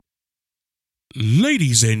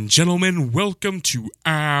Ladies and gentlemen, welcome to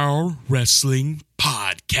our wrestling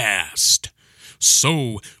podcast.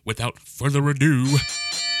 So, without further ado,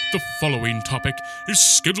 the following topic is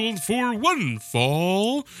scheduled for one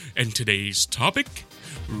fall, and today's topic,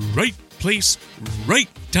 right place, right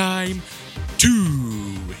time, 2.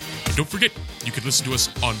 And don't forget, you can listen to us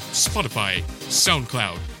on Spotify,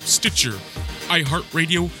 SoundCloud, Stitcher,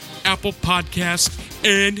 iHeartRadio, Apple Podcasts,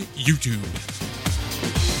 and YouTube.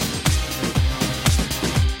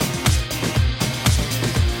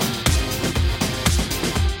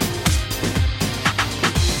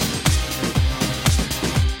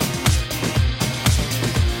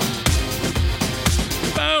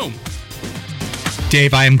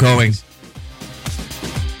 Dave, I am going.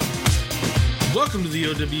 Welcome to the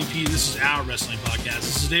OWP. This is our wrestling podcast.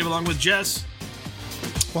 This is Dave along with Jess.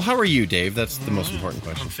 Well, how are you, Dave? That's the most important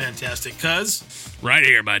question. I'm fantastic. Cuz. Right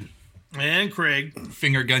here, bud. And Craig.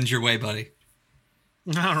 Finger guns your way, buddy.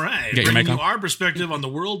 All right. Get your mic Bringing you on? our perspective on the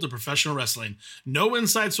world of professional wrestling. No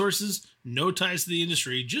inside sources, no ties to the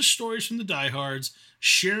industry, just stories from the diehards,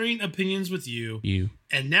 sharing opinions with you.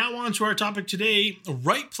 And now on to our topic today,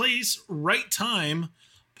 Right Place, Right Time,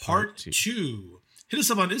 Part 2. Hit us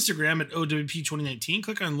up on Instagram at OWP2019.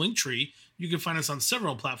 Click on Linktree. You can find us on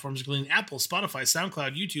several platforms, including Apple, Spotify,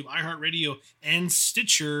 SoundCloud, YouTube, iHeartRadio, and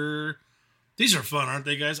Stitcher. These are fun, aren't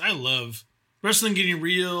they, guys? I love wrestling getting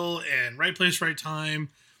real and right place, right time.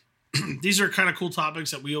 These are kind of cool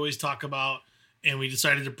topics that we always talk about, and we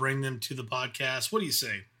decided to bring them to the podcast. What do you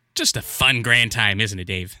say? Just a fun, grand time, isn't it,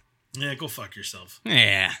 Dave? Yeah, go fuck yourself.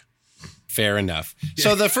 Yeah. Fair enough.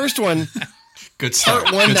 So the first one, Good start.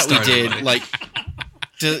 part one Good that we start, did, everybody.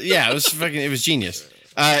 it was genius.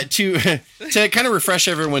 To kind of refresh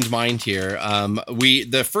everyone's mind here,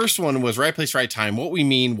 the first one was right place, right time. What we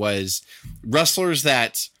mean was wrestlers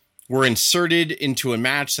that were inserted into a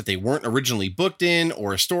match that they weren't originally booked in,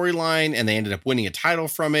 or a storyline, and they ended up winning a title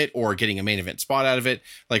from it or getting a main event spot out of it.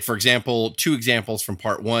 Like, for example, 2 examples from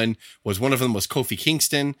part 1 was, one of them was Kofi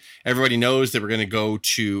Kingston. Everybody knows they were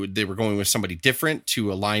going with somebody different to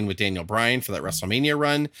align with Daniel Bryan for that WrestleMania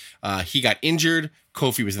run. He got injured.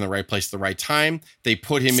 Kofi was in the right place at the right time. They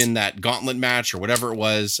put him in that gauntlet match or whatever it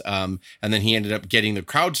was. And then he ended up getting the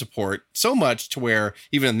crowd support so much to where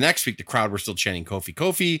even the next week, the crowd were still chanting Kofi,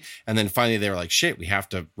 Kofi. And then finally they were like, shit, we have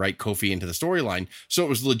to write Kofi into the storyline. So it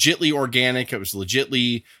was legitly organic. It was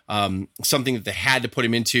legitly something that they had to put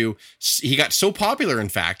him into. He got so popular, in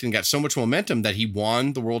fact, and got so much momentum that he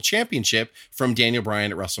won the world championship from Daniel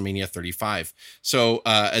Bryan at WrestleMania 35. So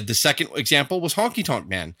the second example was Honky Tonk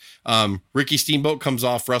Man. Ricky Steamboat comes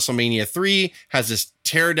off WrestleMania 3, has this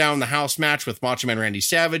tear down the house match with Macho Man Randy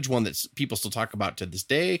Savage, one that people still talk about to this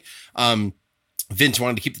day. Vince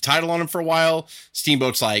wanted to keep the title on him for a while.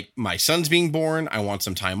 Steamboat's like, my son's being born. I want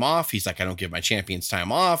some time off. He's like, I don't give my champions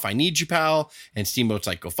time off. I need you, pal. And Steamboat's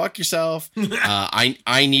like, go fuck yourself.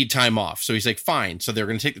 I need time off. So he's like, fine. So they're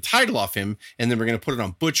going to take the title off him, and then we're going to put it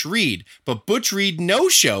on Butch Reed. But Butch Reed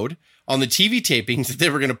no-showed on the TV tapings that they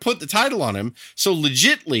were going to put the title on him. So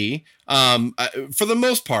legitly, for the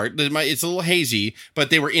most part, it's a little hazy, but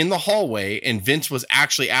they were in the hallway and Vince was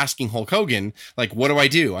actually asking Hulk Hogan, like, what do I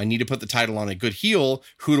do? I need to put the title on a good heel.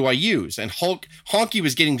 Who do I use? And Honky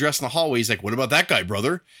was getting dressed in the hallway. He's like, what about that guy,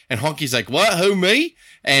 brother? And Honky's like, what? Who, me?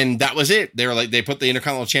 And that was it. They were like, they put the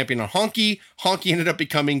Intercontinental Champion on Honky. Honky ended up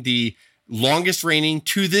becoming the longest reigning,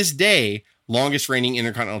 to this day, longest reigning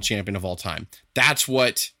Intercontinental Champion of all time. That's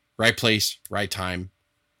what Right Place, Right Time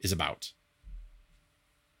is about.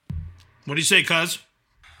 What do you say, cuz?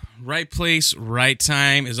 Right place, right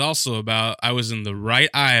time is also about, I was in the right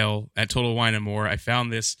aisle at Total Wine & More. I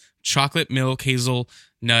found this chocolate milk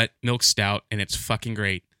hazelnut milk stout, and it's fucking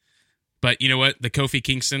great. But you know what? The Kofi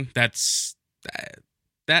Kingston, that's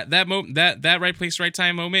that moment, that right place, right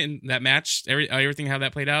time moment, and that match, everything how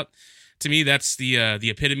that played out. To me, that's the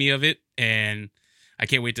epitome of it, and I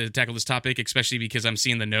can't wait to tackle this topic, especially because I'm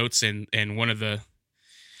seeing the notes and one of the,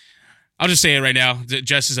 I'll just say it right now,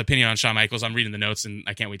 Jess's opinion on Shawn Michaels. I'm reading the notes and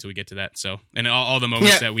I can't wait till we get to that. So, and all the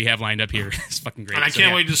moments that we have lined up here is fucking great. And I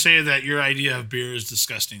can't wait to say that your idea of beer is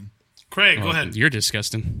disgusting. Craig, go ahead. You're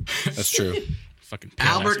disgusting. That's true. Fucking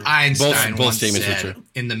Albert Einstein Both once statements are said, true.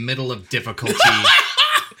 in the middle of difficulty.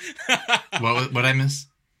 What I miss?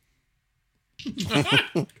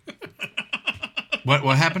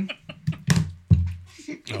 What happened?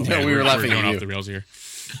 Oh, No, we were laughing going at off you. the rails here.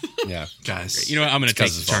 Yeah. Guys. You know what? I'm going to take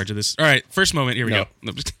Cuz's charge of this. All right, first moment. Here we No. go.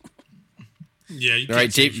 No, just- Yeah. You All right,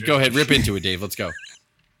 can't say Dave, shit. go ahead. Rip into it, Dave. Let's go.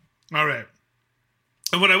 All right.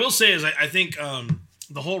 And what I will say is I think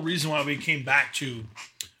the whole reason why we came back to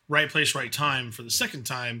Right Place, Right Time for the second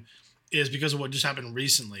time is because of what just happened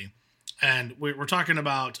recently. And we're talking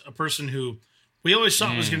about a person who we always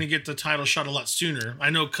thought was going to get the title shot a lot sooner. I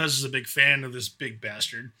know Cuz is a big fan of this big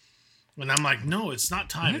bastard. And I'm like, no, it's not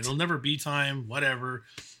time. It'll never be time, whatever.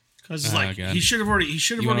 Cuz is like, God. he should have already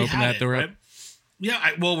had that it, door right? up?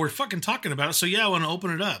 Yeah, well, we're fucking talking about it, so yeah, I want to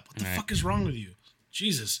open it up. What the fuck is wrong with you?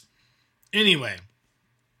 Jesus. Anyway,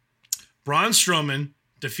 Braun Strowman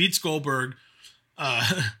defeats Goldberg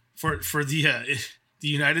for the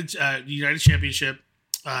United Championship.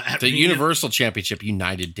 At The Mania. Universal Championship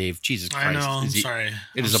United, Dave. Jesus Christ. I know. I'm sorry.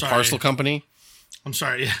 It is a parcel company. I'm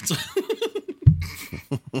sorry. Yeah.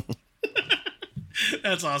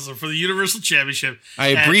 That's awesome for the Universal Championship. I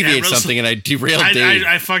abbreviate something and I derailed Dave.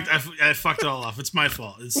 I fucked it all off. It's my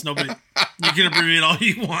fault. It's nobody. You can abbreviate all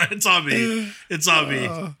you want. It's on me. It's on me.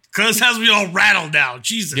 Cuz has me all rattled now.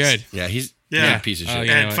 Jesus. Good. Yeah, he's Yeah. a piece of shit. You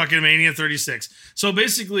know And what? fucking Mania 36. So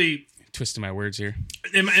basically, Twisting my words here.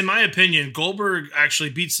 in my opinion, Goldberg actually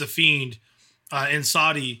beats the Fiend in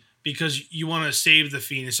Saudi because you want to save the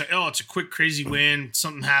Fiend. It's like, oh, it's a quick, crazy win.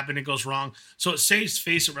 Something happened. It goes wrong. So it saves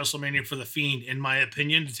face at WrestleMania for the Fiend, in my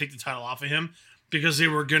opinion, to take the title off of him because they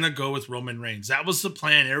were going to go with Roman Reigns. That was the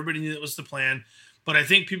plan. Everybody knew that was the plan. But I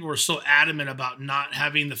think people were so adamant about not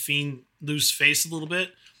having the Fiend lose face a little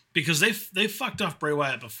bit because they fucked off Bray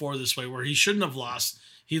Wyatt before this way where he shouldn't have lost.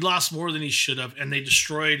 He lost more than he should have, and they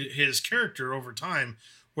destroyed his character over time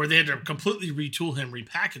where they had to completely retool him,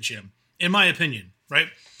 repackage him, in my opinion, right?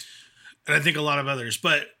 And I think a lot of others.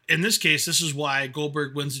 But in this case, this is why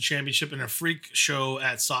Goldberg wins the championship in a freak show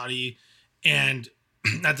at Saudi. And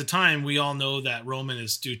at the time, we all know that Roman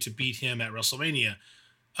is due to beat him at WrestleMania.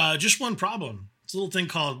 Just one problem. It's a little thing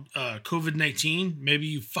called COVID-19. Maybe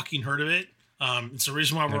you fucking heard of it. It's the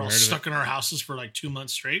reason why we're all stuck in our houses for like 2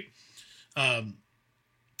 months straight.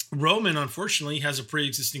 Roman, unfortunately, has a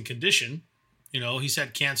pre-existing condition. You know, he's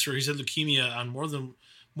had cancer. He's had leukemia on more than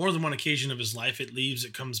one occasion of his life. It leaves,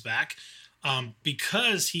 it comes back.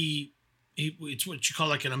 Because it's what you call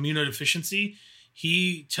like an immunodeficiency.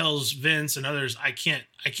 He tells Vince and others, I can't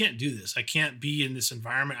do this. I can't be in this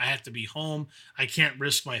environment. I have to be home. I can't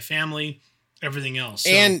risk my family, everything else. So,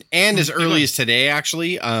 and as early as today,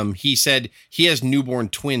 actually, he said he has newborn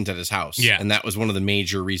twins at his house. Yeah. And that was one of the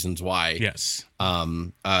major reasons why. Yes.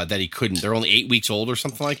 That he couldn't. They're only 8 weeks old or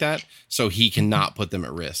something like that. So he cannot put them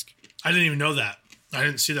at risk. I didn't even know that. I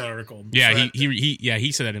didn't see that article. Yeah, So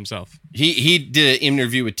he said that himself. He did an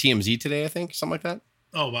interview with TMZ today, I think, something like that.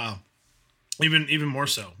 Oh, wow. Even more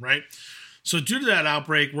so, right? So due to that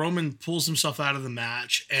outbreak, Roman pulls himself out of the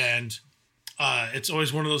match, and it's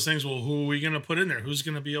always one of those things, well, who are we going to put in there? Who's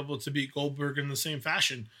going to be able to beat Goldberg in the same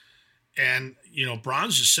fashion? And, you know,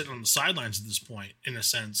 Braun's just sitting on the sidelines at this point, in a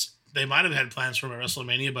sense. They might have had plans for him at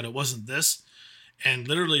WrestleMania, but it wasn't this. And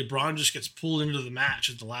literally, Braun just gets pulled into the match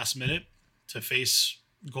at the last minute to face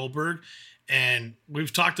Goldberg. And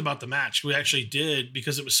we've talked about the match. We actually did,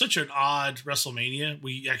 because it was such an odd WrestleMania.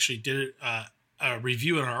 We actually did a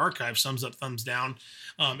review in our archive, thumbs up, thumbs down.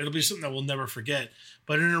 It'll be something that we'll never forget.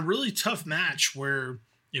 But in a really tough match where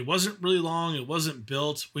it wasn't really long, it wasn't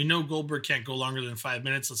built. We know Goldberg can't go longer than 5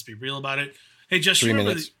 minutes. Let's be real about it. Hey, Jess, 3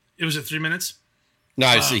 minutes. It was at 3 minutes? No,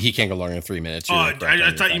 he can't go longer than 3 minutes. I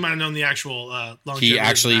thought you might have known the actual longevity. He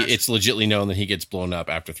actually, of the match. it's legitly known that he gets blown up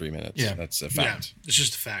after 3 minutes. Yeah. That's a fact. Yeah, it's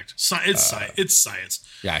just a fact. It's science.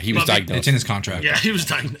 Yeah, he was But- diagnosed. It's in his contract. Yeah, he was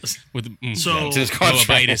diagnosed. With So- It's in his contract.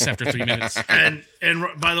 Moabitis after 3 minutes. and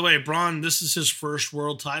by the way, Braun, this is his first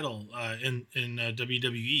world title in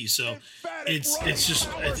WWE. So it's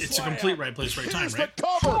a complete right place, right time, right?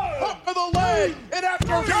 Cover up for the leg, and after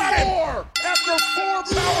four power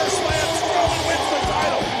slams, Roman wins the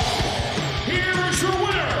title. Here is your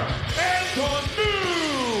winner, and the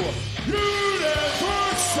new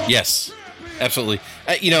Universal. Yes, absolutely.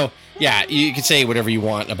 You can say whatever you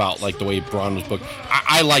want about like the way Braun was booked.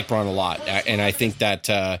 I like Braun a lot, and I think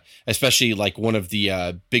that especially like one of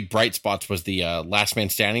the big bright spots was the last man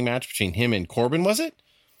standing match between him and Corbin. Was it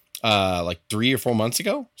like 3 or 4 months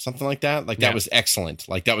ago, something like that? Like that was excellent.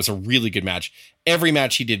 Like that was a really good match. Every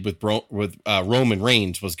match he did with Roman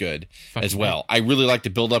Reigns was good as well. I really like the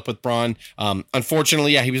build up with Braun.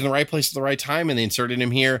 Unfortunately, he was in the right place at the right time, and they inserted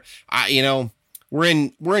him here.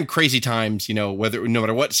 We're in crazy times, no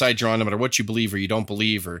matter what side you're on, no matter what you believe or you don't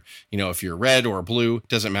believe, or, if you're red or blue,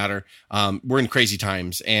 doesn't matter. We're in crazy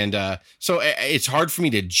times. And so it's hard for me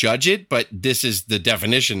to judge it, but this is the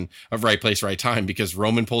definition of right place, right time, because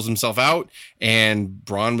Roman pulls himself out and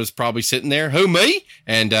Braun was probably sitting there. Who, me?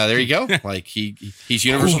 And there you go. Like he's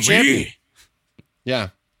Universal Champion. Yeah.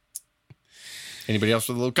 Anybody else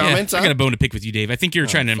with a little comments? I got a bone to pick with you, Dave. I think you're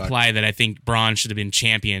trying to imply that I think Braun should have been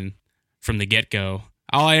champion from the get-go.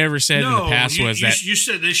 All I ever said in the past was that you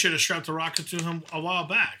said they should have strapped the rocket to him a while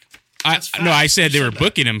back. I said they were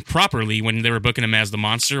booking him properly when they were booking him as the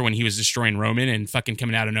monster when he was destroying Roman and fucking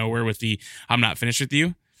coming out of nowhere with the "I'm not finished with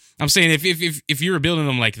you." I'm saying if you were building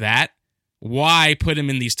them like that, why put him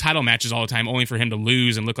in these title matches all the time only for him to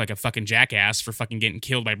lose and look like a fucking jackass for fucking getting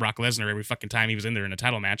killed by Brock Lesnar every fucking time he was in there in a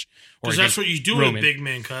title match? Because that's what you do with big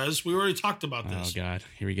men. Cuz we already talked about this. Oh God,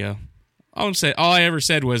 here we go. All I ever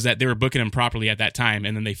said was that they were booking him properly at that time,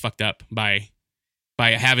 and then they fucked up by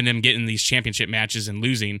having him get in these championship matches and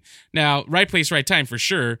losing. Now, right place, right time for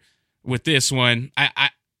sure. With this one, I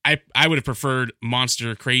would have preferred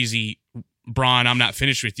Monster Crazy Braun. I'm not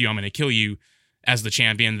finished with you. I'm going to kill you as the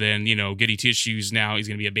champion. Then Goody Tissues. Now he's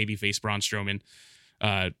going to be a babyface Braun Strowman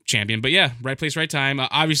champion. But yeah, right place, right time.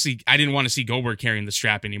 Obviously, I didn't want to see Goldberg carrying the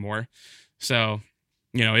strap anymore. So.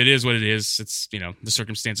 It is what it is. It's, the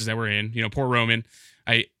circumstances that we're in. Poor Roman.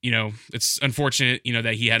 It's unfortunate,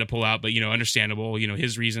 that he had to pull out, but, understandable,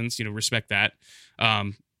 his reasons, respect that.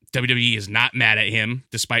 WWE is not mad at him,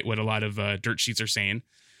 despite what a lot of dirt sheets are saying.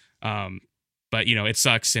 But, it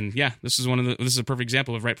sucks. And yeah, this is a perfect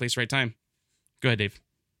example of right place, right time. Go ahead, Dave.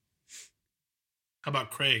 How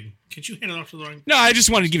about Craig? Could you hand it off to the ring? No, I just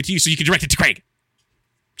wanted to give it to you so you could direct it to Craig.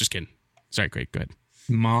 Just kidding. Sorry, Craig. Go ahead.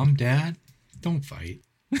 Mom, Dad. Don't fight.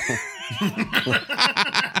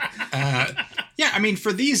 Yeah, I mean,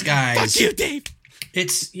 for these guys, fuck you, Dave.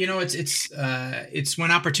 It's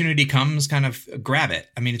when opportunity comes, kind of grab it.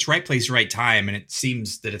 I mean, it's right place, right time, and it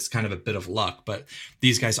seems that it's kind of a bit of luck. But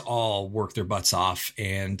these guys all work their butts off,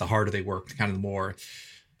 and the harder they work, kind of the more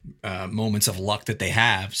moments of luck that they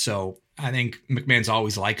have. So I think McMahon's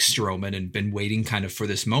always liked Strowman and been waiting kind of for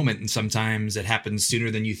this moment. And sometimes it happens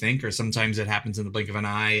sooner than you think, or sometimes it happens in the blink of an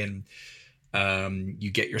eye, and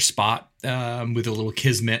you get your spot with a little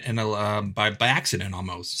kismet and by accident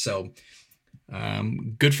almost. So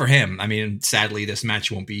good for him. I mean, sadly, this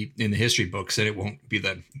match won't be in the history books, and it won't be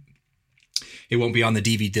on the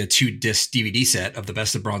DVD, 2-disc DVD set of the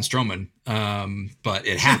best of Braun Strowman. But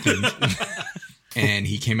it happened, and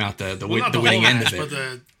he came out the winning end of it.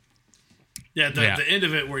 But the end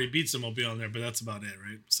of it where he beats him will be on there, but that's about it,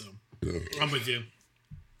 right? So I'm with you.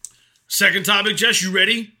 Second topic, Jess, you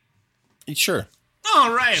ready? Sure.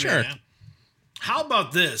 All right, sure. Man. How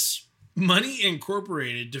about this? Money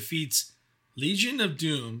Incorporated defeats Legion of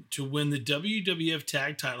Doom to win the WWF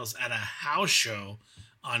tag titles at a house show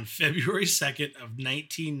on February 2nd of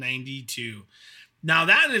 1992. Now,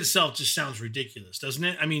 that in itself just sounds ridiculous, doesn't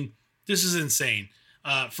it? I mean, this is insane.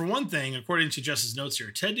 For one thing, according to Jess's notes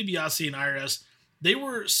here, Ted DiBiase and IRS, they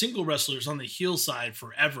were single wrestlers on the heel side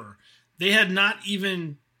forever. They had not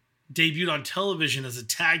even debuted on television as a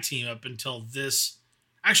tag team up until this.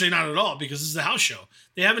 Actually, not at all, because this is a house show.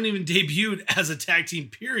 They haven't even debuted as a tag team,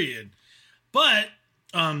 period. But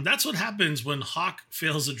that's what happens when Hawk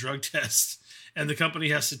fails a drug test and the company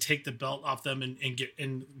has to take the belt off them and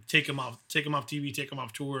take them off TV, take them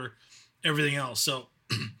off tour, everything else. So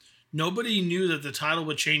nobody knew that the title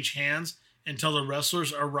would change hands until the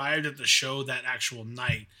wrestlers arrived at the show that actual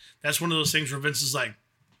night. That's one of those things where Vince is like,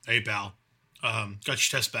 "Hey, pal, got your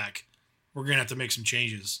test back. We're going to have to make some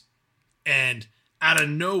changes." And out of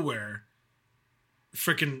nowhere,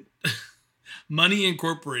 freaking Money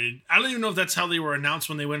Incorporated, I don't even know if that's how they were announced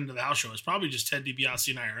when they went into the house show. It's probably just Ted DiBiase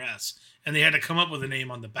and IRS. And they had to come up with a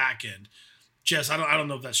name on the back end. Jess, I don't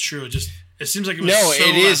know if that's true. It seems like it was so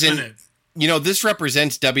last minute. This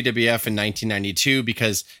represents WWF in 1992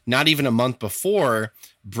 because not even a month before,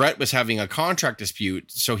 Brett was having a contract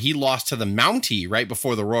dispute. So he lost to the Mountie right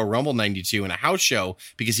before the Royal Rumble 92 in a house show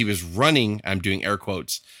because he was running, I'm doing air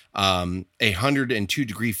quotes,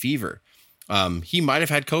 102-degree fever. He might have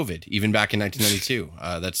had COVID even back in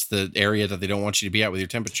 1992. That's the area that they don't want you to be at with your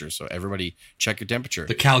temperature. So everybody check your temperature.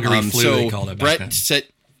 The Calgary flu, they called it back then.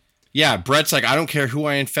 Brett's like, I don't care who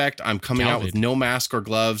I infect. I'm coming out with no mask or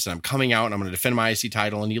gloves, and I'm coming out and I'm going to defend my IC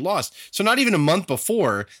title. And he lost. So not even a month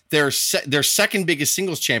before, their second biggest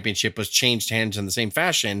singles championship was changed hands in the same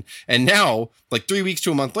fashion. And now, like 3 weeks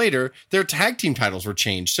to a month later, their tag team titles were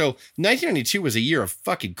changed. So 1992 was a year of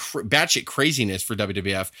fucking batshit craziness for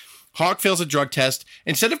WWF. Hawk fails a drug test.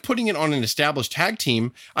 Instead of putting it on an established tag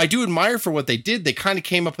team, I do admire for what they did. They kind of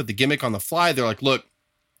came up with the gimmick on the fly. They're like, look,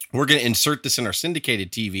 we're going to insert this in our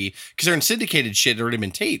syndicated TV because our syndicated shit had already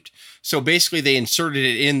been taped. So basically they inserted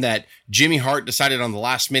it in that Jimmy Hart decided on the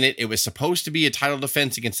last minute it was supposed to be a title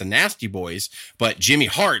defense against the Nasty Boys, but Jimmy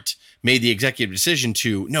Hart made the executive decision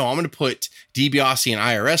to, no, I'm going to put DiBiase and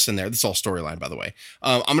IRS in there. This is all storyline, by the way.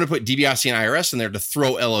 I'm going to put DiBiase and IRS in there to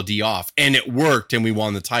throw LOD off. And it worked, and we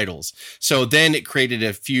won the titles. So then it created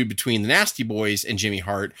a feud between the Nasty Boys and Jimmy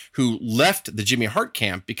Hart, who left the Jimmy Hart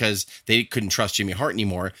camp because they couldn't trust Jimmy Hart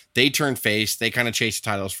anymore. They turned face. They kind of chased the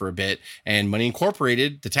titles for a bit. And Money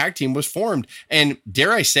Incorporated, the tag team, was formed. And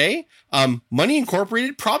dare I say, Money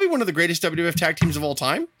Incorporated, probably one of the greatest WWF tag teams of all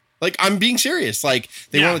time. Like, I'm being serious. Like,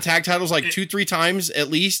 they won the tag titles like 2-3 times at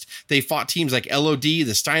least. They fought teams like LOD,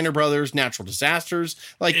 the Steiner Brothers, Natural Disasters.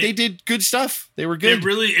 Like, they did good stuff. They were good. It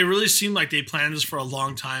really seemed like they planned this for a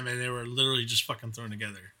long time, and they were literally just fucking thrown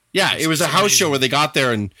together. Yeah, it was a house show where they got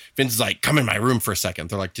there, and Vince is like, come in my room for a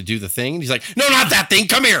second. They're like, to do the thing? And he's like, no, not that thing.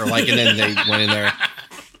 Come here. Like, and then they went in there.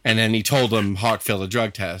 And then he told them Hawk failed a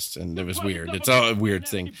drug test, and it was weird. It's a weird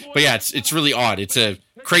thing. But yeah, it's really odd. It's a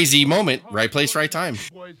crazy moment. Right place, right time.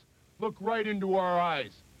 Look right into our eyes.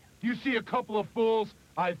 Do you see a couple of fools?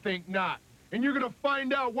 I think not. And you're going to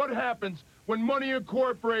find out what happens when Money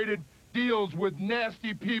Incorporated deals with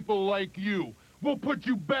nasty people like you. We'll put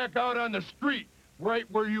you back out on the street, right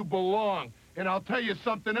where you belong. And I'll tell you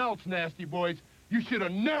something else, Nasty Boys. You should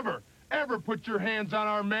have never, ever put your hands on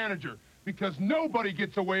our manager, because nobody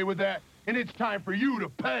gets away with that, and it's time for you to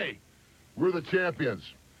pay. We're the champions.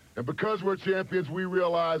 And because we're champions, we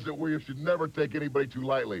realize that we should never take anybody too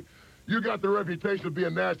lightly. You got the reputation of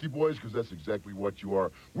being nasty boys because that's exactly what you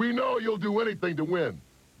are. We know you'll do anything to win.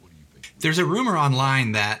 What do you think? There's a rumor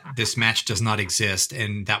online that this match does not exist,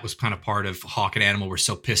 and that was kind of part of Hawk and Animal were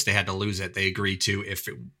so pissed they had to lose it. They agreed to if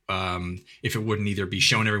it wouldn't either be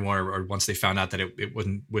shown everywhere or once they found out that it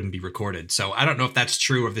wouldn't be recorded. So I don't know if that's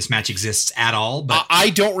true or if this match exists at all. But I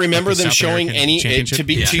don't remember them South showing American any.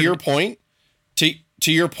 Championship? To your point,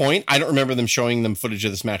 to your point, I don't remember them showing them footage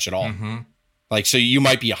of this match at all. Mm-hmm. Like, so you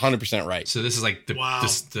might be 100% right. So this is like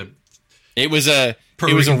it was a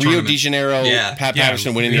Rio tournament. de Janeiro. Pat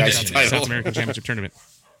Patterson winning the IC title. South American Championship tournament.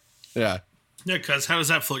 Yeah. Yeah, cuz how does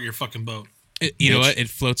that float your fucking boat? You know what? It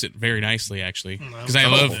floats it very nicely, actually, because I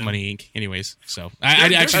love Money Inc. Anyways, so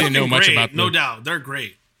I actually didn't know much about. No doubt, they're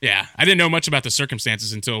great. Yeah, I didn't know much about the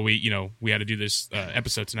circumstances until we had to do this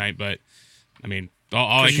episode tonight. But I mean,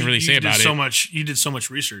 all I can really say about it. You did so much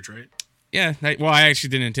research, right? Yeah, I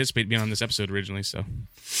actually didn't anticipate being on this episode originally. So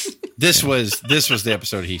this was the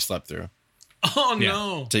episode he slept through. Oh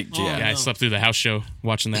no! I slept through the house show,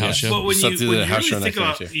 watching the house show. But when you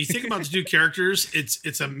think about the two characters, it's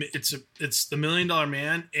the $1 Million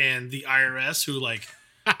Man and the IRS, who like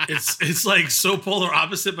it's like so polar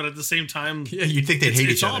opposite, but at the same time, you'd think they'd hate each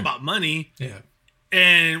other. It's all about money. Yeah.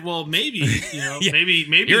 And well, maybe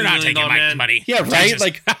maybe you're not taking my money. Yeah, right.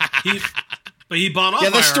 Like. But he bought off.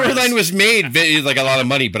 Yeah, the storyline was made like a lot of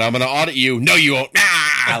money, but I'm going to audit you. No, you won't.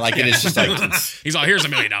 Like it is just like he's all, here's $1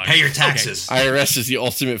 million. Pay your taxes. Okay. IRS is the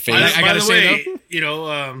ultimate face. I gotta say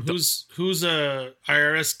though, who's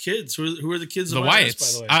IRS kids? Who are the kids? The of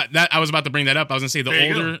Wyatts. IRS, by the way? I was about to bring that up. I was gonna say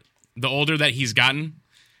the older that he's gotten,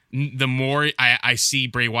 the more I see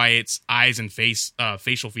Bray Wyatt's eyes and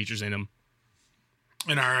facial features in him.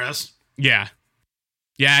 In IRS. Yeah.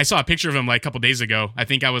 I saw a picture of him like a couple days ago. I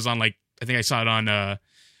think I saw it on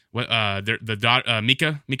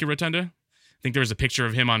Mika Rotunda. I think there was a picture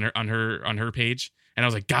of him on her page, and I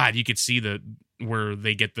was like, God, you could see where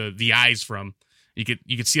they get the eyes from. You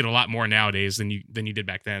could see it a lot more nowadays than you did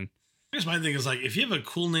back then. I guess my thing is, like, if you have a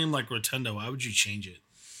cool name like Rotunda, why would you change it?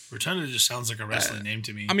 Rotunda just sounds like a wrestling name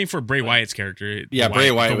to me. I mean, for Bray Wyatt's character,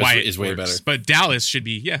 Bray Wyatt is way better. But Dallas should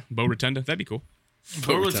be Bo Rotunda. That'd be cool.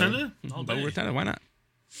 Bo Rotunda? Bo Rotunda. Why not?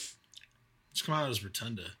 Just come out as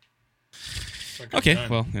Rotunda. Okay,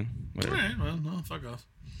 well, whatever. All right, well, no, fuck off.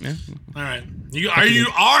 Yeah. All right.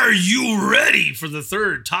 Are you ready for the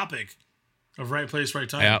third topic of Right Place, Right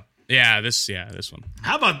Time? Yeah. This one.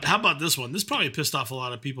 How about this one? This probably pissed off a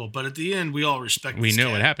lot of people, but at the end, we all respect. We know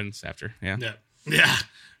what happens after. Yeah.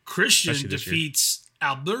 Christian defeats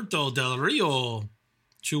Alberto Del Rio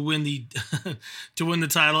to win the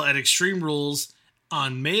title at Extreme Rules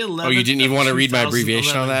on May 11th. Oh, you didn't even want to read my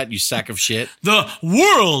abbreviation on that, you sack of shit? The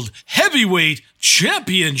World Heavyweight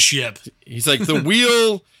Championship. He's like the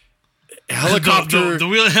wheel helicopter. the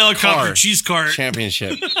wheel helicopter cheese cart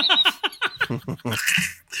championship.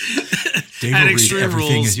 At Extreme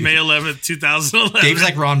Rules, May 11th, 2011. Dave's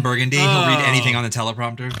like Ron Burgundy. He'll read anything on the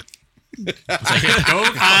teleprompter.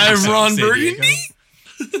 I'm Ron Burgundy.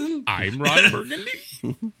 I'm Ron Burgundy.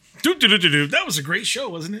 That was a great show,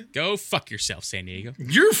 wasn't it? Go fuck yourself, San Diego.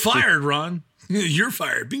 You're fired, Ron. You're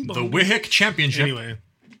fired. Bing bong. The WIHIC Championship. Anyway,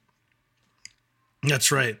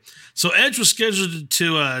 that's right. So Edge was scheduled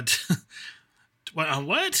to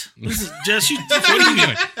What? This is just what are you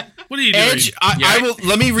doing? What are you doing? Edge, I will.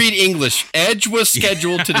 Let me read English. Edge was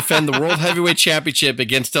scheduled to defend the World Heavyweight Championship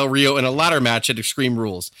against Del Rio in a ladder match at Extreme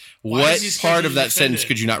Rules. What part of that sentence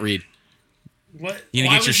could you not read? What? You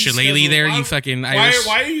gonna get your shillelagh there, you fucking Irish?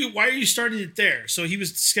 Why are you starting it there? So he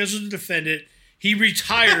was scheduled to defend it. He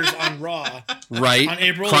retires on Raw. Right. On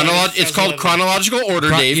April 11th, it's called chronological order,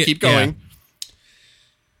 Dave. Keep going.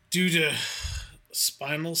 Due to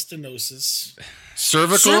spinal stenosis.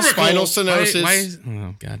 Cervical spinal stenosis.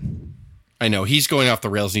 Oh, God. I know. He's going off the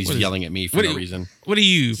rails and he's yelling at me for no reason. What are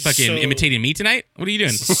you, fucking imitating me tonight? What are you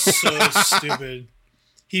doing? So stupid.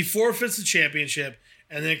 He forfeits the championship,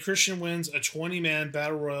 and then Christian wins a 20-man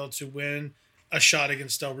battle royal to win a shot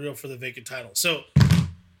against Del Rio for the vacant title.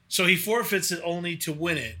 So he forfeits it only to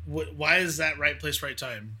win it. Why is that right place, right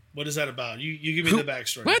time? What is that about? You give me the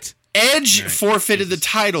backstory. What? Edge forfeited the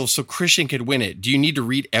title so Christian could win it. Do you need to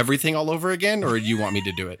read everything all over again, or do you want me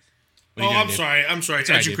to do it? I'm sorry.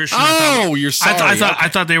 Edge and Christian. You're sorry. I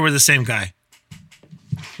thought they were the same guy.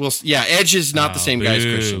 Well, yeah, Edge is not the same guy as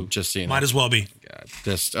Christian. Just so you know. Might as well be.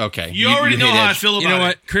 Just okay. You already know how I feel about it. You know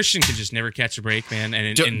what? Christian could just never catch a break, man.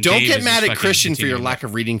 And don't get mad at Christian for your lack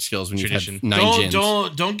of reading skills when you've had 9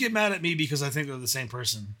 gyms. Don't get mad at me because I think they're the same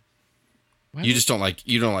person. What?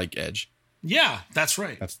 You don't like Edge. Yeah, that's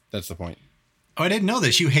right. That's the point. Oh, I didn't know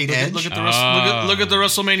this. You hate Edge? Look at the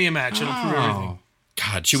WrestleMania match. It'll prove everything.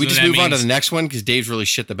 God, should we just move on to the next one? Because Dave's really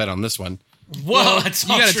shit the bed on this one. Well, you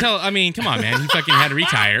gotta tell. I mean, come on, man. He fucking had to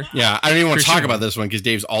retire. Yeah, I don't even want to talk about this one because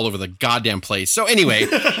Dave's all over the goddamn place. So anyway,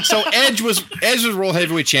 Edge was World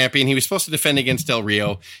Heavyweight Champion. He was supposed to defend against Del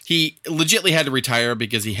Rio. He legitimately had to retire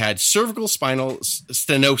because he had cervical spinal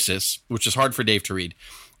stenosis, which is hard for Dave to read.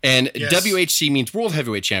 And WHC means World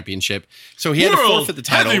Heavyweight Championship. So he had to forfeit the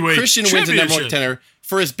title. Christian wins the number one contender.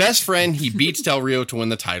 For his best friend, he beats Del Rio to win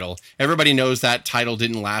the title. Everybody knows that title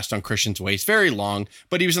didn't last on Christian's waist very long,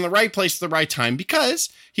 but he was in the right place at the right time because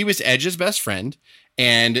he was Edge's best friend.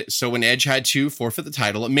 And so when Edge had to forfeit the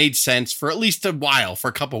title, it made sense for at least a while, for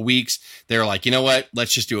a couple weeks. They were like, you know what?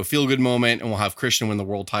 Let's just do a feel-good moment, and we'll have Christian win the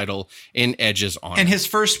world title in Edge's honor. And his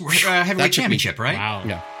first heavyweight championship, right? Wow.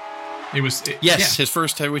 Yeah. His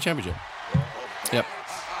first heavyweight championship. Yep.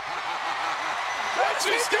 Edge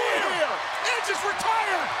is here. Edge is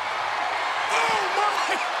retired. Oh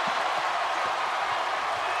my!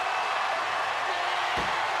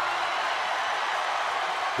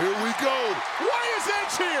 Here we go. Why is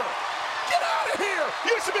Edge here? Get out of here!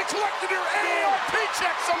 You should be collecting your AARP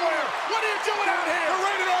check somewhere. What are you doing out here? The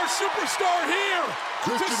rated R superstar here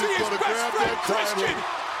to see his best friend Christian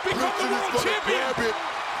become the world champion.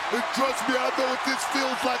 And trust me, I know what this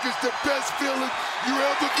feels like. It's the best feeling you're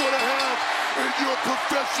ever going to have in your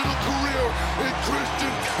professional career. And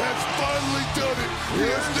Christian has finally done it.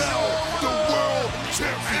 He is now the world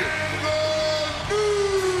champion. And the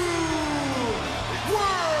new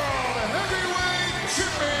world heavyweight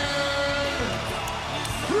champion,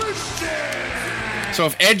 Christian. So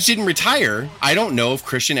if Edge didn't retire, I don't know if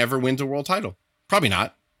Christian ever wins a world title. Probably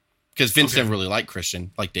not. Because Vince never really liked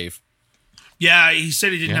Christian, like Dave. Yeah, he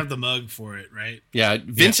said he didn't have the mug for it, right? Yeah,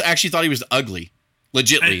 Vince actually thought he was ugly.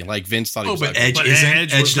 Legitly, like Vince thought he was but ugly. Edge But isn't.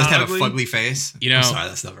 Edge Edge was doesn't not have ugly? a fugly face. You know- I'm sorry,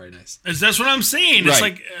 that's not very nice. That's what I'm saying. Right. It's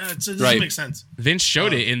like it doesn't make sense. Vince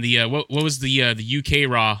showed it in the what was the UK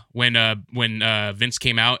Raw when Vince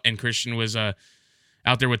came out and Christian was out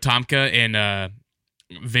there with Tomka and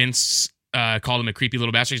Vince called him a creepy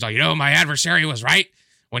little bastard. He's like, my adversary was right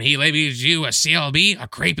when he labeled you a CLB, a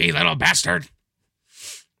creepy little bastard.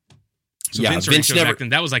 So Yeah, Vince never.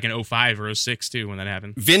 That was like in 05 or 06 too when that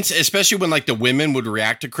happened. Vince, especially when like the women would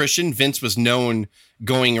react to Christian, Vince was known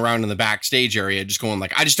going around in the backstage area, just going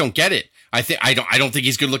like, I just don't get it. I don't think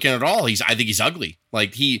he's good looking at all. I think he's ugly.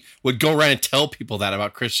 Like he would go around and tell people that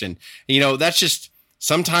about Christian. That's just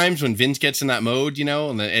sometimes when Vince gets in that mode,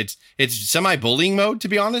 and it's semi-bullying mode, to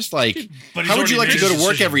be honest. Like, But how would you like to go to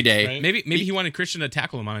work decision, every day? right? Maybe he wanted Christian to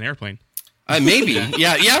tackle him on an airplane. Maybe.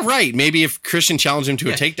 Yeah, right. Maybe if Christian challenged him to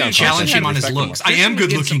a takedown. Challenge him on his respect him looks. more. I am good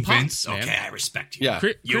Christian looking, would get some Vince. pops, man. Okay, I respect you. Yeah.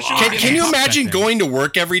 Christian are. would Can you get imagine back then. going to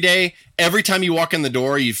work every day? Every time you walk in the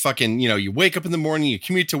door, you fucking, you wake up in the morning, you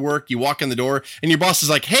commute to work, you walk in the door, and your boss is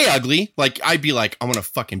like, hey, ugly. Like, I'd be like, I'm going to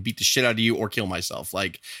fucking beat the shit out of you or kill myself.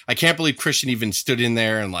 Like, I can't believe Christian even stood in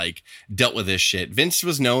there and like dealt with this shit. Vince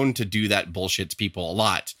was known to do that bullshit to people a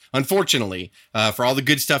lot. Unfortunately, for all the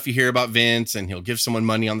good stuff you hear about Vince, and he'll give someone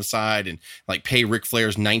money on the side and like pay Ric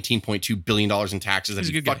Flair's $19.2 billion in taxes that He's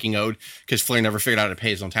a he good guy. fucking owed because Flair never figured out how to pay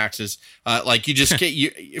his own taxes. Like you just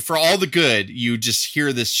get for all the good, you just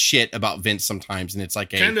hear this shit about Vince sometimes, and it's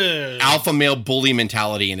like a Kinda- alpha male bully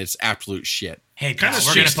mentality, and it's absolute shit. Hey, Kind pal, of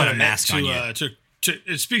we're gonna put a mask on you.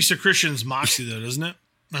 it speaks to Christian's moxie, though, doesn't it?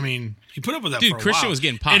 I mean, he put up with that for a Christian while. was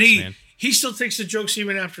getting pops, and man. He still takes the jokes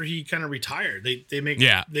even after he kind of retired. They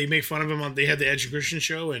make fun of him on. They had the Edge and Christian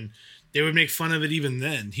show, and they would make fun of it even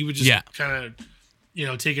then. He would just kind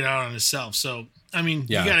of, take it out on himself. So I mean,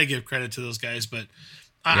 you got to give credit to those guys, but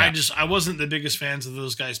I wasn't the biggest fans of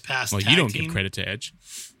those guys past. Well, you don't give credit to Edge.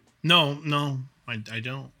 No, I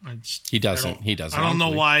don't. He doesn't. I don't know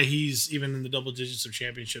why he's even in the double digits of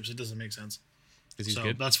championships. It doesn't make sense. Because he's so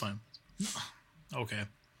good. That's fine. Okay,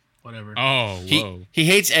 whatever. Oh, whoa. He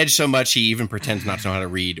hates Edge so much he even pretends not to know how to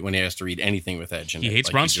read when he has to read anything with Edge. He hates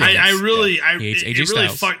like, Braun Strowman. He hates AJ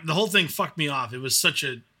Styles. the whole thing fucked me off. It was such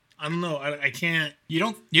a, I don't know. I can't. You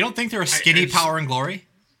don't think they're a skinny Power and Glory?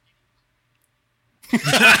 Craig,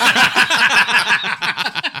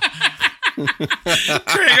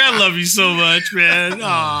 I love you so much, man.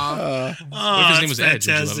 What if his name was Edge?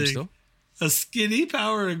 Would you love him still? A skinny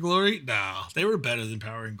Power and Glory? No, they were better than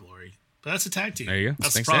Power and Glory. But that's a tag team. There you go.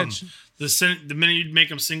 That's Thanks, the problem. Edge. The minute you make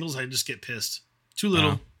them singles, I just get pissed. Too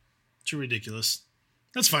little. Too ridiculous.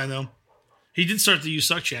 That's fine, though. He did start the "You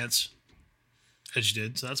Suck" chants. Edge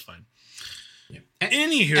did, so that's fine.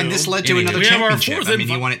 Anywho, and this led to another we have our championship. fourth I mean, and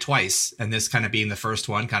he won it twice, and this kind of being the first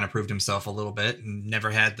one kind of proved himself a little bit, and never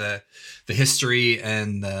had the history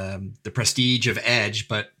and the prestige of Edge,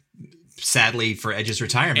 but sadly for Edge's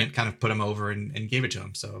retirement, kind of put him over and gave it to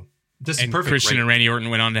him. So this is perfect. Christian and Randy Orton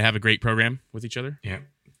went on to have a great program with each other.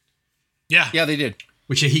 Yeah, they did.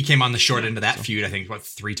 Which he came on the short end of that feud, I think,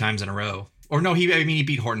 3 times in a row. Or no, he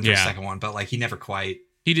beat Horton for the second one, but like he never quite.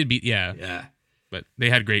 He did beat, yeah. But they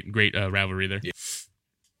had great rivalry there. Yeah.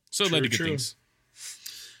 So it led to good things.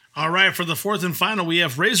 All right, for the fourth and final, we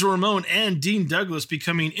have Razor Ramon and Dean Douglas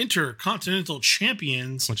becoming Intercontinental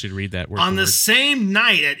Champions. I want you to read that word on the same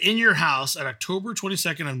night at In Your House at October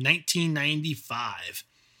 22nd of 1995.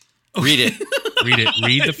 Okay. Read it. Read it.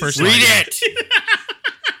 Read the first line. Read it.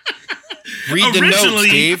 Read the notes,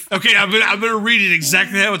 Dave. Okay, I'm gonna read it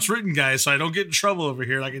exactly how it's written, guys, so I don't get in trouble over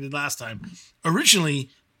here like I did last time. Originally,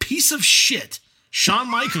 piece of shit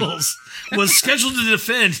Shawn Michaels was scheduled to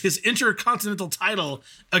defend his Intercontinental title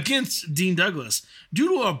against Dean Douglas. Due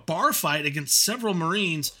to a bar fight against several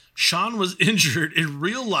Marines, Shawn was injured in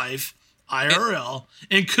real life, IRL,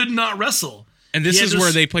 and could not wrestle. And this is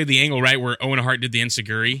where they played the angle, right, where Owen Hart did the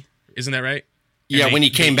enziguri. Isn't that right? Yeah, when he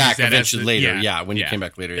came back eventually later. Yeah, when he came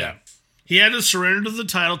back later, yeah. He had to surrender the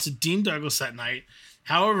title to Dean Douglas that night.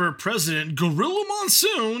 However, President Gorilla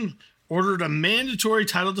Monsoon ordered a mandatory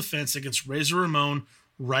title defense against Razor Ramon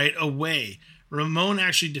right away. Ramon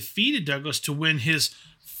actually defeated Douglas to win his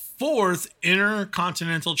 4th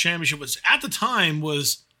Intercontinental Championship, which at the time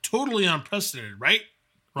was totally unprecedented, right?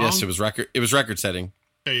 Wrong? Yes, it was record. It was record setting.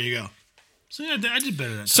 There you go. So yeah, I did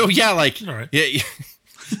better that time. So yeah, like all right. Yeah,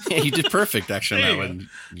 you did perfect actually on that one.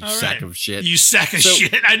 You sack of shit. You sack of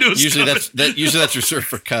shit. I knew it was usually coming. Usually that's reserved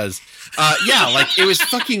for cuz. Yeah, like it was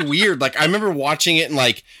fucking weird. Like I remember watching it and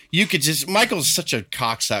like you could just Michael's such a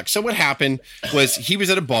cocksuck. So what happened was he was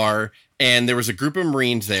at a bar and there was a group of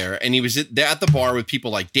Marines there and he was at the bar with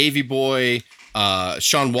people like Davey Boy,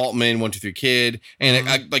 Sean Waltman, 123 Kid,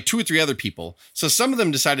 and like 2 or 3 other people. So some of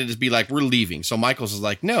them decided to be like, we're leaving. So Michaels was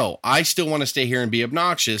like, no, I still want to stay here and be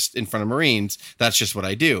obnoxious in front of Marines. That's just what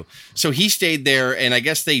I do. So he stayed there, and I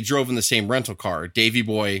guess they drove in the same rental car, Davey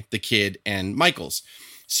Boy, the Kid, and Michaels.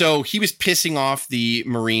 So he was pissing off the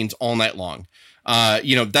Marines all night long.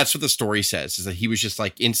 That's what the story says, is that he was just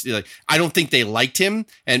like instantly like, I don't think they liked him,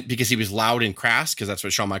 and because he was loud and crass, because that's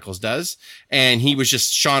what Shawn Michaels does. And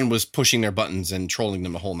Shawn was pushing their buttons and trolling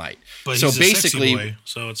them the whole night. But so he's basically, a sexy boy,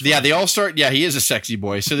 so it's yeah, they all start. Yeah, he is a sexy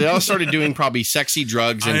boy. So they all started doing probably sexy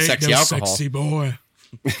drugs and sexy alcohol. Sexy boy.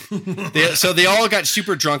 So they all got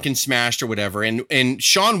super drunk and smashed or whatever. And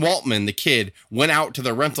Sean Waltman, the Kid, went out to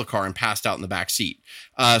the rental car and passed out in the back seat.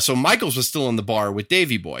 So Michaels was still in the bar with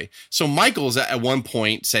Davey Boy. So Michaels at one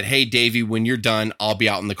point said, hey, Davey, when you're done, I'll be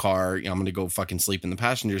out in the car. I'm going to go fucking sleep in the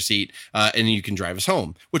passenger seat and you can drive us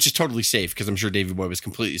home, which is totally safe because I'm sure Davey Boy was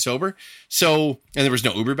completely sober. So, and there was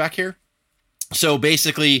no Uber back here. So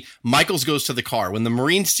basically, Michaels goes to the car. When the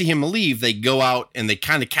Marines see him leave, they go out and they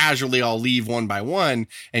kind of casually all leave one by one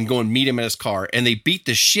and go and meet him at his car. And they beat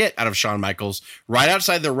the shit out of Shawn Michaels right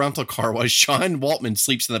outside their rental car while Sean Waltman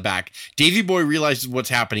sleeps in the back. Davey Boy realizes what's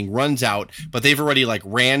happening, runs out, but they've already like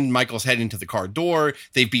ran Michaels' head into the car door.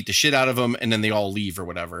 They've beat the shit out of him, and then they all leave or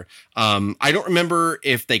whatever. I don't remember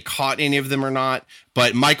if they caught any of them or not,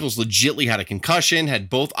 but Michaels legitly had a concussion, had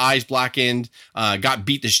both eyes blackened, got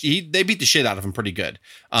beat they beat the shit out of him pretty good.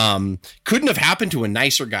 Couldn't have happened to a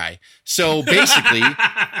nicer guy. So basically,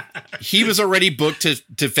 he was already booked to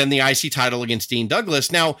defend the IC title against Dean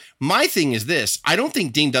Douglas. Now, my thing is this. I don't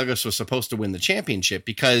think Dean Douglas was supposed to win the championship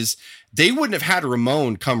because they wouldn't have had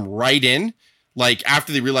Ramon come right in. Like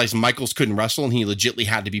after they realized Michaels couldn't wrestle and he legitimately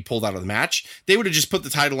had to be pulled out of the match, they would have just put the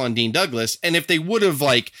title on Dean Douglas. And if they would have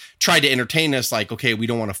like tried to entertain us, like, okay, we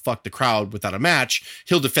don't want to fuck the crowd without a match,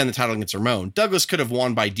 he'll defend the title against Ramon. Douglas could have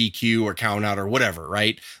won by DQ or count out or whatever,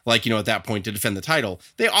 right? Like, at that point to defend the title.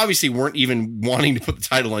 They obviously weren't even wanting to put the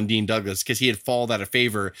title on Dean Douglas because he had fallen out of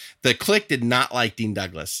favor. The Clique did not like Dean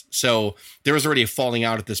Douglas. So there was already a falling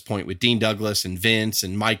out at this point with Dean Douglas and Vince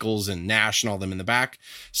and Michaels and Nash and all them in the back.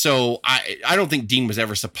 So I don't think Dean was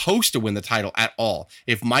ever supposed to win the title at all.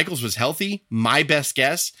 If Michaels was healthy, my best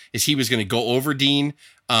guess is he was going to go over Dean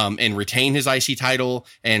and retain his IC title,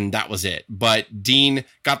 and that was it. But Dean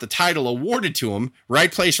got the title awarded to him, right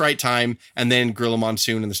place, right time, and then Gorilla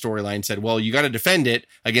Monsoon in the storyline said, well, you got to defend it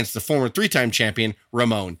against the former 3-time champion,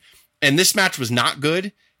 Ramon. And this match was not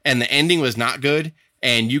good, and the ending was not good.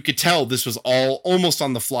 And you could tell this was all almost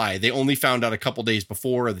on the fly. They only found out a couple days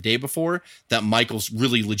before or the day before that Michaels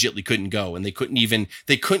really legitimately couldn't go. And they couldn't even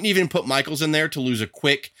put Michaels in there to lose a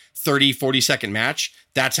quick 30, 40-second match.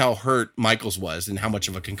 That's how hurt Michaels was and how much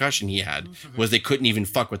of a concussion he had, was they couldn't even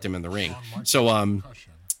fuck with him in the ring. So,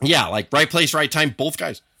 yeah, like right place, right time, both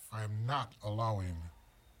guys. I am not allowing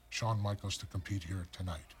Shawn Michaels to compete here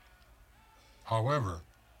tonight. However,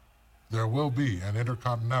 there will be an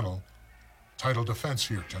Intercontinental title defense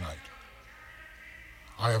here tonight.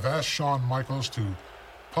 I have asked Shawn Michaels to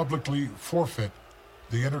publicly forfeit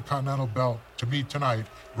the Intercontinental belt to me tonight,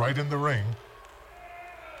 right in the ring,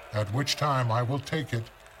 at which time I will take it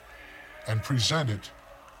and present it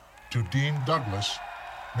to Dean Douglas,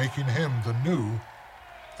 making him the new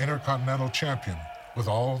Intercontinental champion with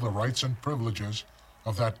all the rights and privileges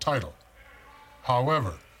of that title.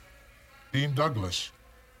 However, Dean Douglas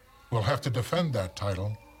will have to defend that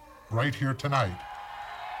title right here tonight.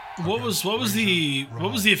 What was the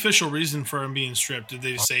official reason for him being stripped? Did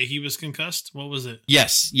they say he was concussed? What was it?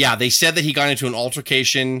 Yes, yeah, they said that he got into an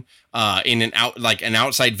altercation in an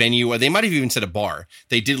outside venue, or they might have even said a bar.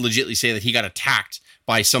 They did legitimately say that he got attacked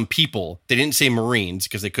by some people. They didn't say Marines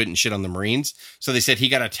because they couldn't shit on the Marines. So they said he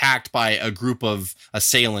got attacked by a group of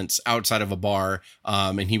assailants outside of a bar,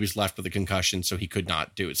 and he was left with a concussion, so he could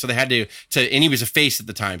not do it. So they had to and he was a face at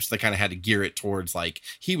the time, so they kind of had to gear it towards like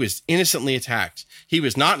he was innocently attacked. He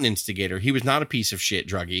was not an instigator. He was not a piece of shit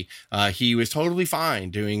druggie. He was totally fine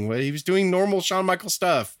doing what he was doing, normal Shawn Michaels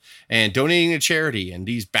stuff and donating to charity. And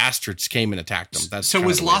these bastards came and attacked him. That's so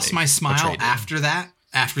was Lost My Smile after that?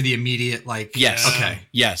 After the immediate, like, yes, okay,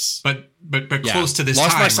 yes, but close to this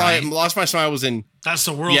Lost time, My Smile, right? Lost My Smile was in. That's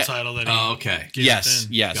the world title that. Oh, okay. Yes,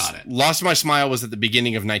 got it. Lost My Smile was at the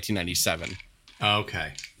beginning of 1997.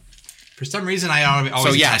 Okay. For some reason, I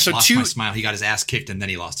always Lost My Smile. He got his ass kicked, and then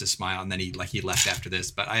he lost his smile, and then he left after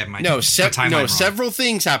this. But I have my timeline wrong. Several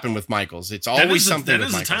things happened with Michaels. It's always something. That with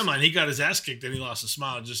is Michaels. the timeline. He got his ass kicked, then he lost his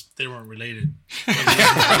smile. Just they weren't related.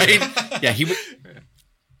 Right? Yeah,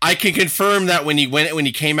 I can confirm that when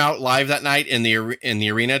he came out live that night in the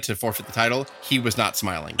arena to forfeit the title, he was not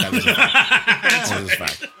smiling. That was a fact. That was a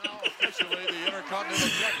fact.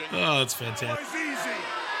 Oh, that's fantastic.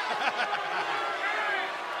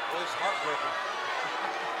 It's heartbroken.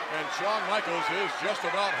 And Shawn Michaels is just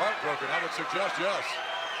about heartbroken. I would suggest yes.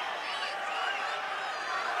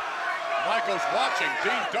 Michaels watching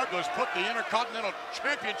Dean Douglas put the Intercontinental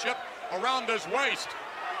Championship around his waist.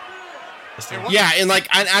 Yeah, and like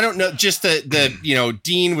I don't know, just the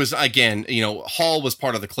Dean was again, Hall was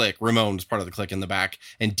part of the Clique, Ramon was part of the Clique in the back,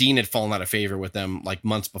 and Dean had fallen out of favor with them like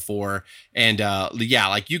months before, and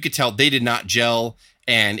like you could tell they did not gel,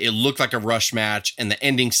 and it looked like a rush match, and the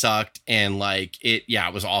ending sucked, and like it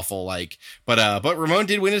was awful. Like, but Ramon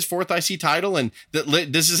did win his 4th IC title, and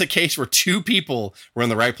this is a case where 2 people were in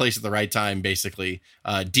the right place at the right time. Basically,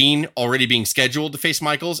 Dean already being scheduled to face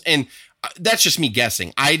Michaels, and that's just me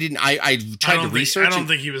guessing. I tried to research. I don't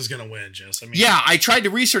think he was going to win, Jess. I tried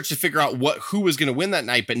to research to figure out who was going to win that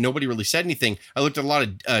night, but nobody really said anything. I looked at a lot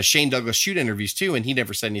of Shane Douglas shoot interviews too, and he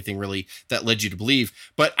never said anything really that led you to believe.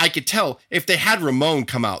 But I could tell if they had Ramon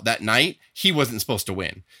come out that night, he wasn't supposed to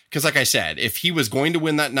win. Because like I said, if he was going to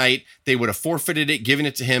win that night, they would have forfeited it, given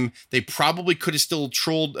it to him. They probably could have still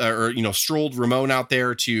strolled Ramon out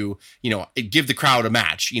there to, give the crowd a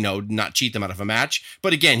match, not cheat them out of a match.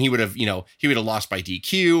 But again, he would have lost by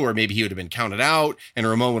DQ, or maybe he would have been counted out and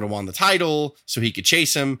Ramon would have won the title so he could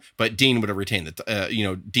chase him. But Dean would have retained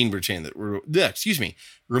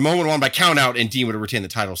Ramon would have won by count out, and Dean would have retained the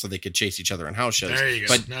title so they could chase each other in house shows. There you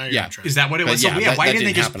go. But Now you're yeah, on track. Is that what it But was? yeah, So yeah, that- why that didn't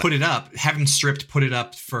they didn't just happen. put it up, have him stripped, put it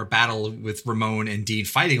up for a battle with Ramon and Dean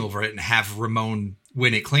fighting over it, and have Ramon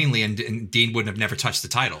win it cleanly, and Dean wouldn't have never touched the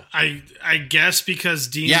title. I guess because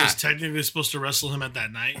Dean Yeah. was technically supposed to wrestle him at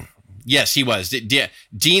that night. Yes, he was.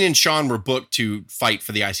 Dean and Sean were booked to fight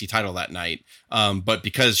for the IC title that night. But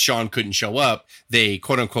because Sean couldn't show up, they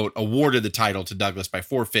quote unquote awarded the title to Douglas by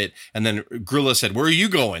forfeit. And then Gorilla said, "Where are you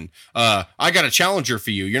going? I got a challenger for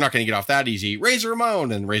you. You're not going to get off that easy. Razor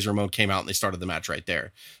Ramon." And Razor Ramon came out and they started the match right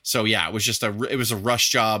there. So yeah, it was just a rush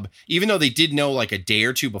job. Even though they did know like a day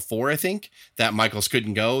or two before, I think, that Michaels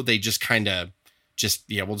couldn't go, they just kind of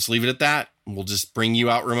we'll just leave it at that. We'll just bring you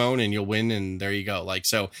out, Ramon, and you'll win, and there you go. Like,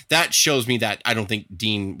 so that shows me that I don't think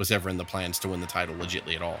Dean was ever in the plans to win the title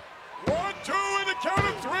legitly at all. 1, 2, and the count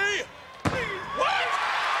of 3. What?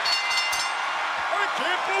 I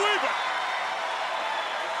can't believe it.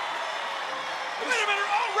 Wait a minute.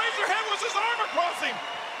 Oh, Razorhead was his arm across him.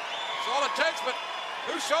 That's all it takes, but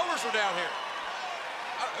whose shoulders are down here?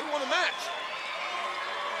 Who won the match?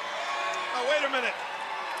 Oh, wait a minute.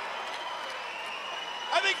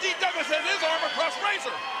 I think Dean Douglas has his arm across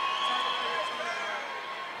Razor.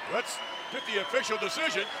 Let's get the official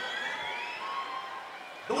decision.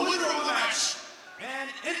 The winner of the match and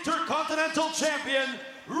Intercontinental Champion,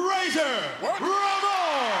 Razor Ramon.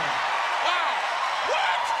 Wow.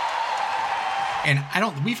 What?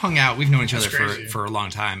 And we've hung out, we've known each other crazy. for a long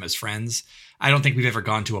time as friends. I don't think we've ever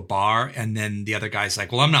gone to a bar and then the other guy's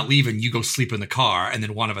like, well, I'm not leaving. You go sleep in the car. And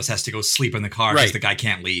then one of us has to go sleep in the car because Right. the guy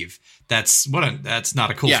can't leave. That's not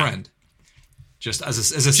a cool Yeah. friend. Just as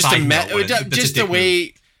a Just side a note. that's a just the dick way,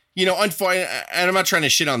 move. you know, and I'm not trying to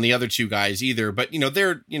shit on the other two guys either, but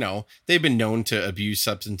they've been known to abuse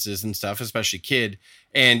substances and stuff, especially Kid.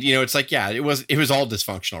 And, it's like, yeah, it was all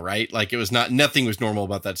dysfunctional, right? Like nothing was normal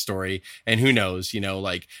about that story. And who knows,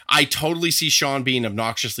 like I totally see Sean being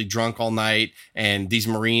obnoxiously drunk all night and these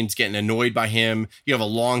Marines getting annoyed by him. You have a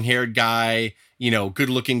long haired guy, good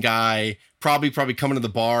looking guy, probably coming to the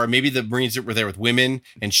bar. Maybe the Marines were there with women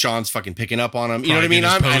and Sean's fucking picking up on him. You know what I mean?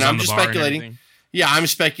 I'm just speculating. Yeah, I'm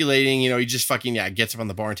speculating. He just fucking gets up on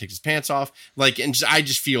the bar and takes his pants off. Like, and I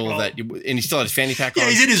just feel that, and he still had his fanny pack on. Yeah,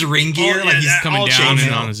 he's in his ring gear. Oh, like yeah, he's that- Coming all down changed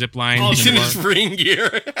and out. on a zip line. He's in the his bar. ring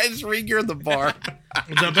gear. His ring gear in the bar. The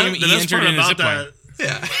He best entered part in a about zip line. that.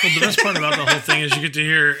 Yeah. Well, the best part about the whole thing is you get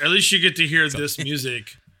to hear this music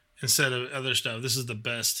instead of other stuff. This is the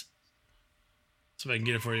best. So if I can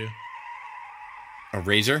get it for you. A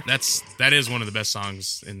razor. That is one of the best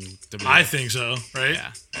songs in WWE. I think so, right?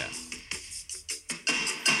 Yeah.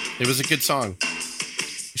 It was a good song. We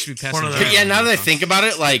should be One passing. of the- But yeah, now that I think about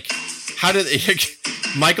it, like, how did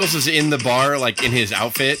Michaels is in the bar, like in his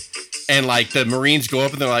outfit, and like the Marines go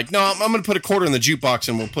up and they're like, "No, I'm going to put a quarter in the jukebox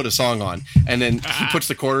and we'll put a song on." And then he puts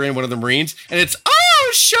the quarter in, one of the Marines, and it's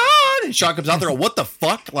Sean, and Sean comes out there, what the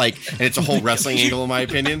fuck? Like, and it's a whole wrestling angle in my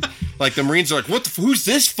opinion. Like the Marines are like, who's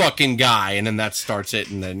this fucking guy? And then that starts it,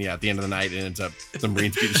 and then at the end of the night, it ends up the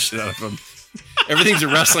Marines beat the shit out of him. Everything's a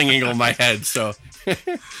wrestling angle in my head, so it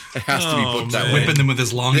has to be booked that way. Whipping them with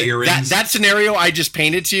his long earrings. That scenario I just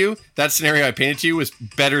painted to you, was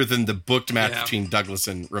better than the booked match Yeah. between Douglas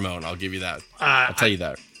and Ramon. I'll give you that. I'll tell you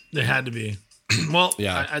that. It had to be. Well,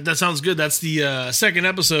 Yeah. that sounds good. That's the second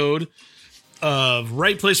episode of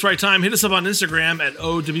Right Place, Right Time. Hit us up on Instagram at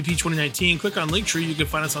OWP2019. Click on Linktree. You can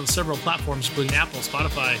find us on several platforms, including Apple,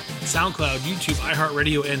 Spotify, SoundCloud, YouTube,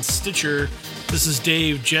 iHeartRadio, and Stitcher. This is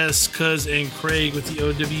Dave, Jess, Cuz, and Craig with the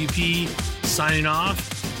OWP signing off.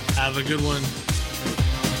 Have a good one.